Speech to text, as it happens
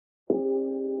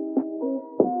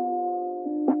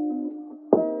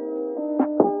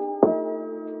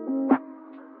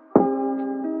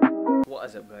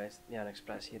What's up guys, Jan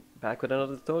Express here, back with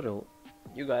another tutorial.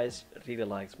 You guys really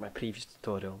liked my previous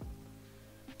tutorial,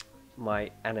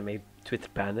 my anime Twitter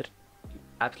banner.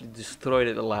 Absolutely destroyed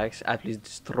it with likes, absolutely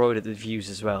destroyed it with views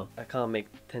as well. I can't make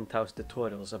 10,000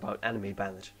 tutorials about anime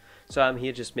banners, so I'm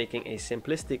here just making a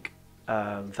simplistic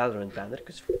Valorant banner,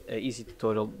 because easy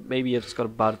tutorial. Maybe it's got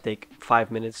about to take 5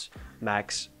 minutes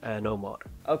max, no more.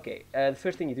 Okay, the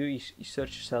first thing you do is you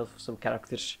search yourself some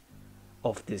characters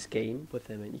of this game, put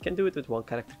them in. You can do it with one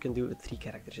character, you can do it with 3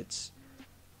 characters.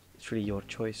 It's really your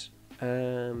choice.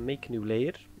 Make a new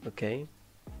layer. Okay,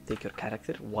 take your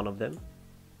character, one of them.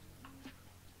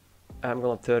 I'm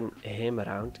gonna turn him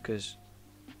around because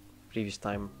previous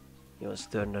time he was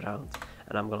turned around,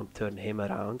 and I'm gonna turn him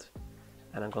around,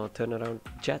 and I'm gonna turn around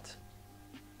Jet.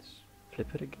 Flip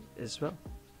her as well.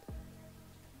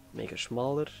 Make her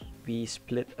smaller. We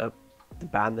split up the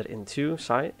banner in two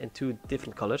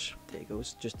different colors. There it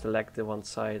goes. Just select the one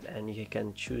side and you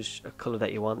can choose a color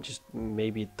that you want, just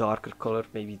maybe a darker color,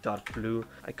 maybe dark blue.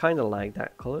 I kind of like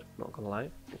that color, not gonna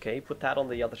lie. Okay, put that on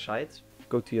the other side.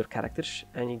 Go to your characters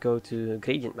and you go to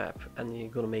gradient map, and you're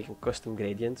gonna make a custom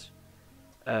gradient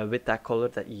with that color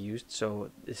that you used. So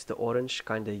it's the orange,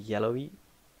 kind of yellowy,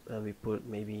 and we put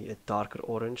maybe a darker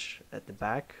orange at the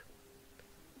back.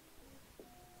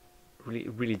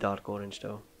 Really dark orange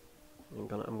though. I'm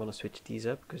gonna switch these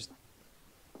up because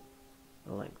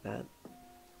I like that.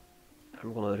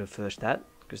 I'm gonna reverse that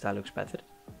because that looks better.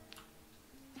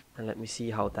 And let me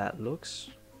see how that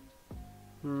looks.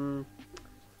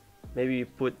 Maybe you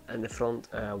put in the front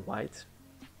white,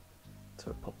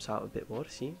 so it pops out a bit more.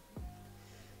 See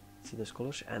those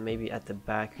colors, and maybe at the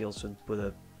back we also put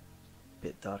a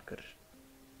bit darker,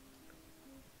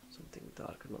 something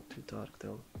darker, not too dark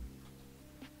though.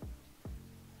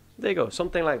 There you go,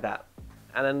 something like that.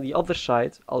 And then the other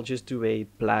side, I'll just do a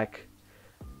black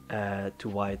to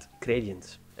white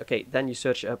gradient. Okay, then you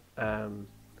search up, let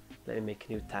me make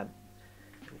a new tab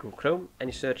in Google Chrome, and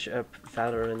you search up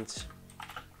Valorant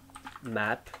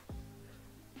map,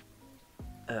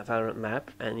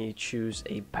 and you choose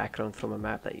a background from a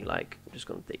map that you like. I'm just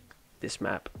gonna take this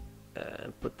map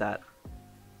and put that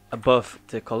above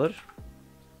the color,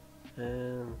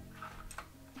 and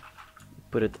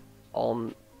put it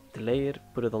on the layer,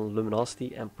 put it on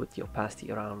luminosity, and put the opacity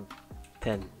around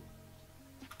 10.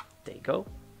 There you go.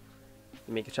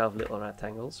 You make yourself little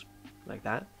rectangles like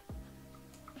that,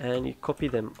 and you copy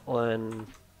them on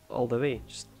all the way,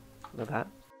 just like that.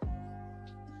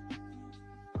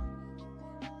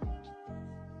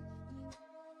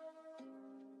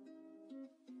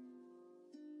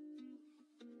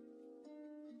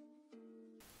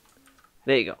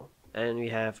 There you go, and we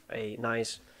have a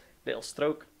nice little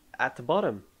stroke at the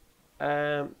bottom.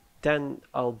 Then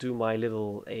I'll do my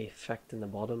little effect in the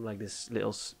bottom, like this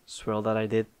little swirl that I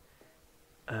did.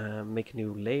 Make a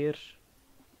new layer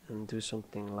and do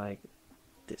something like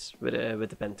this with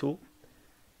the pen tool.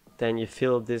 Then you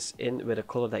fill this in with a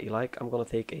color that you like. I'm gonna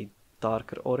take a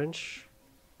darker orange,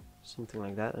 something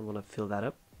like that. I'm gonna fill that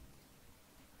up.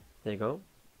 There you go,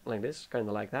 like this, kind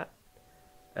of like that.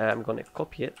 I'm gonna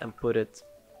copy it and put it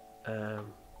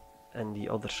on the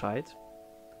other side.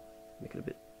 Make it a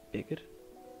bit bigger.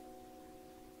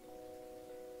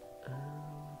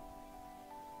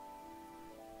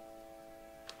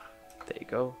 There you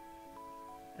go.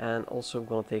 And also I'm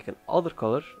gonna take another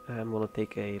color. I'm gonna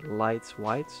take a light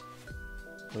white.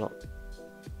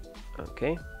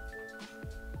 Okay,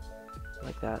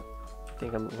 like that. I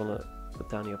think I'm gonna put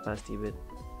down the opacity a bit.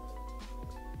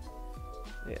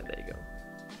 Yeah, there you go.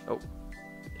 Oh,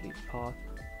 delete path,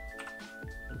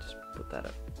 and just put that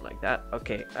up like that.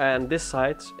 Okay, and this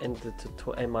side in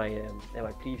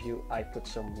my preview, I put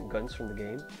some guns from the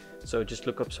game. So just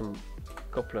look up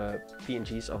couple of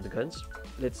PNGs of the guns.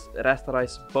 Let's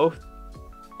rasterize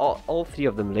all 3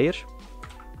 of them layers.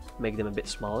 Make them a bit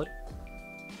smaller.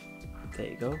 There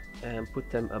you go, and put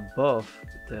them above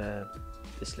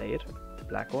this layer, the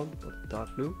black one or the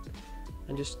dark blue,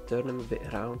 and just turn them a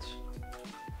bit around.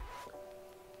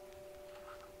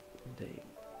 There you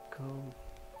go.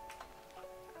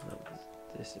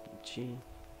 This is G.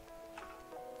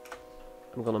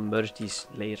 I'm gonna merge these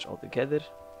layers all together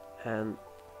and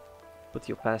put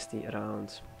the opacity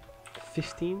around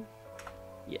 15.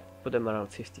 Yeah, put them around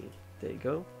 15. There you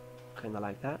go, kind of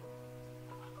like that.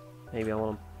 Maybe I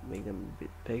want to make them a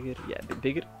bit bigger. Yeah, a bit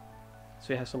bigger,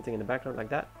 so you have something in the background like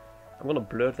that. I'm gonna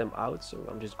blur them out, so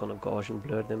I'm just gonna Gaussian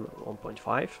blur them at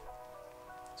 1.5,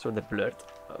 so they're blurred.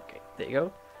 Okay, there you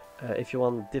go. If you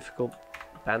want difficult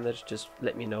banners, just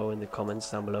let me know in the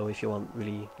comments down below. If you want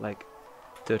really like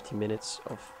 30 minutes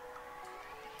of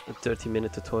a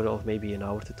 30-minute tutorial, or maybe an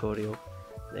hour tutorial,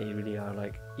 They really are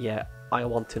like, yeah, I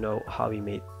want to know how he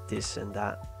made this and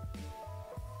that.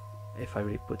 If I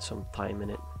really put some time in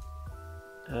it.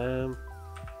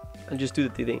 And just do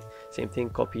the same thing,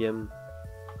 copy them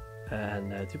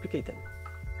and duplicate them.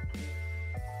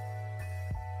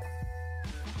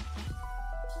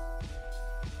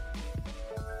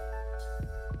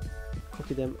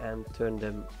 Copy them and turn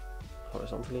them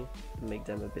horizontally, make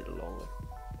them a bit longer.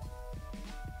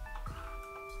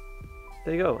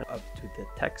 There you go. Up to the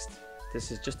text.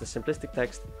 This is just a simplistic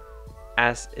text,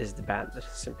 as is the banner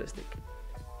simplistic.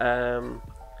 I'm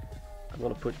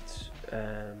gonna put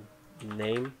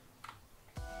name,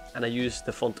 and I use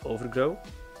the font Overgrow,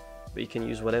 but you can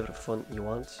use whatever font you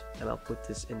want, and I'll put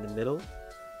this in the middle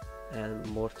and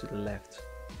more to the left,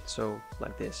 so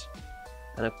like this,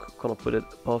 and I'm gonna put it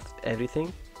above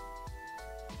everything.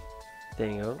 There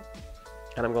you go.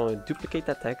 And I'm going to duplicate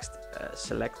that text,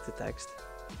 select the text,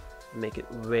 and make it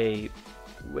way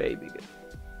bigger.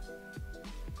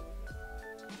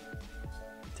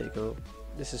 There you go.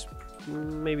 This is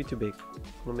maybe too big.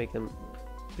 We'll make them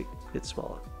a bit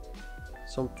smaller.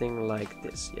 Something like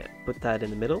this. Yeah, put that in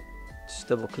the middle. Just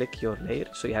double click your layer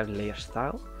so you have layer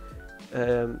style.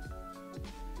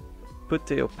 Put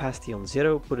the opacity on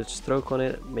 0, put a stroke on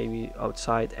it, maybe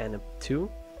outside and a 2.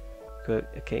 Good.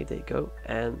 Okay, there you go.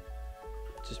 And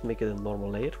just make it a normal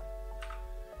layer.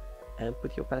 And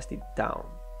put the opacity down.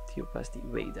 Put the opacity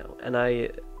way down. And I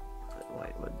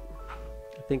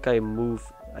think I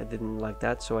didn't like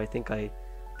that, so I think I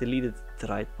deleted the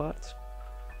right part.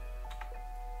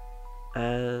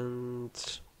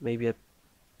 And maybe I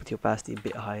put the opacity a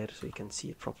bit higher so you can see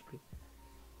it properly.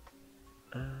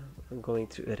 I'm going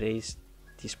to erase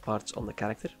these parts on the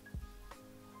character.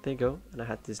 There you go. And I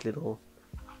had these little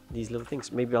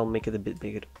things. Maybe I'll make it a bit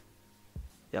bigger.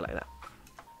 Yeah, like that.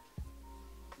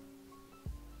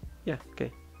 Yeah,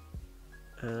 okay.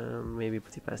 Maybe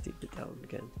put the opacity a bit down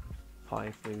again.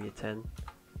 5, maybe a 10.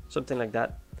 Something like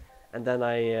that. And then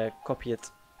I copied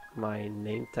my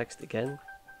name text again.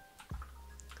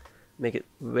 Make it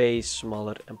way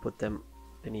smaller and put them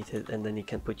beneath it, and then you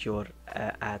can put your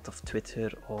ad of Twitter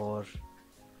or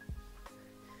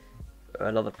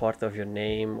another part of your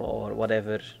name or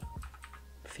whatever,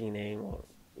 fee name or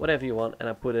whatever you want. And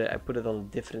I put it on a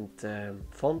different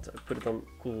font. I put it on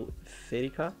Cool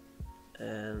Verica,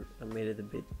 and I made it a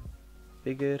bit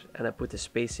bigger, and I put the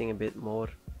spacing a bit more.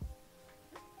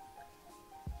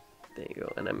 There you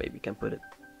go. And then maybe you can put it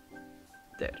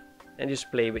there, and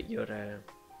just play with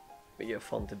your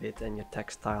font a bit and your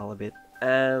text style a bit.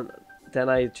 And then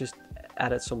I just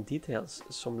added some details,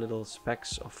 some little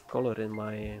specks of color in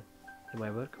my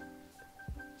work.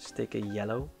 Just take a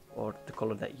yellow or the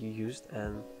color that you used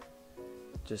and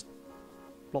just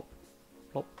plop,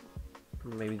 plop.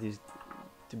 Maybe this is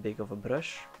too big of a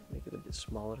brush, make it a bit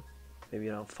smaller, maybe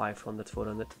around 500,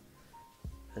 400,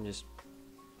 and just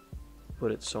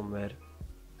put it somewhere.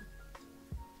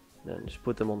 Then just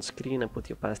put them on screen and put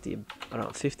the opacity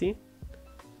around 50.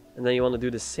 And then you want to do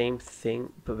the same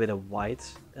thing but with a white,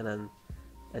 and then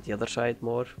at the other side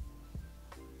more.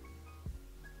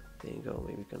 There you go.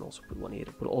 Maybe you can also put one here.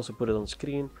 Also put it on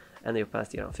screen and the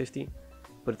opacity around 50.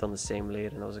 Put it on the same layer,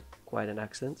 and that was quite an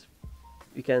accident.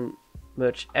 You can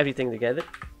merge everything together,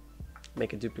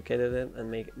 make a duplicate of them and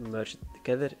merge it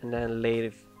together, and then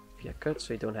layer via cut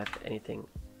so you don't have anything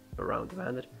around the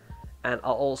banner. And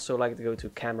I also like to go to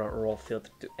camera raw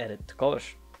filter to edit the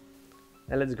colors.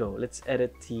 And let's go. Let's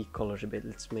edit the colors a bit.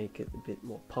 Let's make it a bit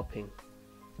more popping.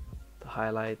 The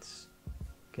highlights.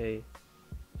 Okay.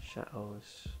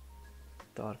 Shadows.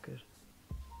 Darker.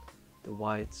 The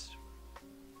whites.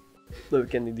 So we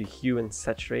can do the hue and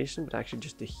saturation, but actually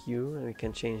just the hue, and we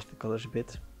can change the colors a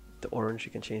bit. The orange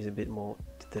you can change a bit more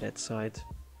to the red side.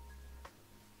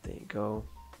 There you go.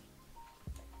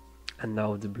 And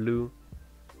now the blue.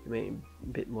 You make a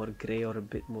bit more grey or a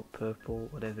bit more purple,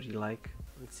 whatever you like.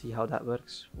 Let's see how that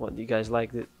works. What do you guys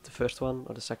like, the first one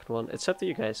or the second one? It's up to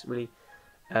you guys, really.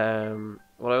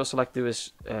 What I also like to do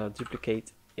is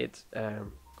duplicate it.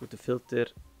 Go to filter,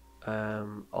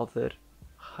 other,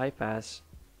 high pass,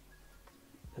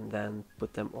 and then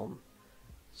put them on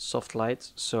soft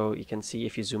light, so you can see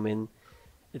if you zoom in,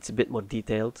 it's a bit more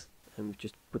detailed. And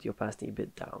just put the opacity a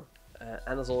bit down.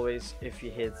 And as always, if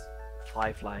you hit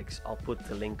 5 likes, I'll put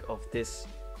the link of this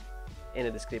in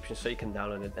the description so you can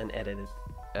download it and edit it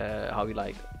how you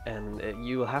like. And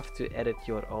you will have to edit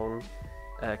your own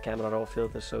camera raw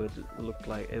filter, so it will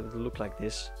look like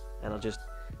this. And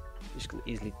you can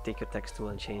easily take your text tool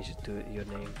and change it to your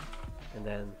name, and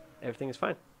then everything is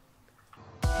fine.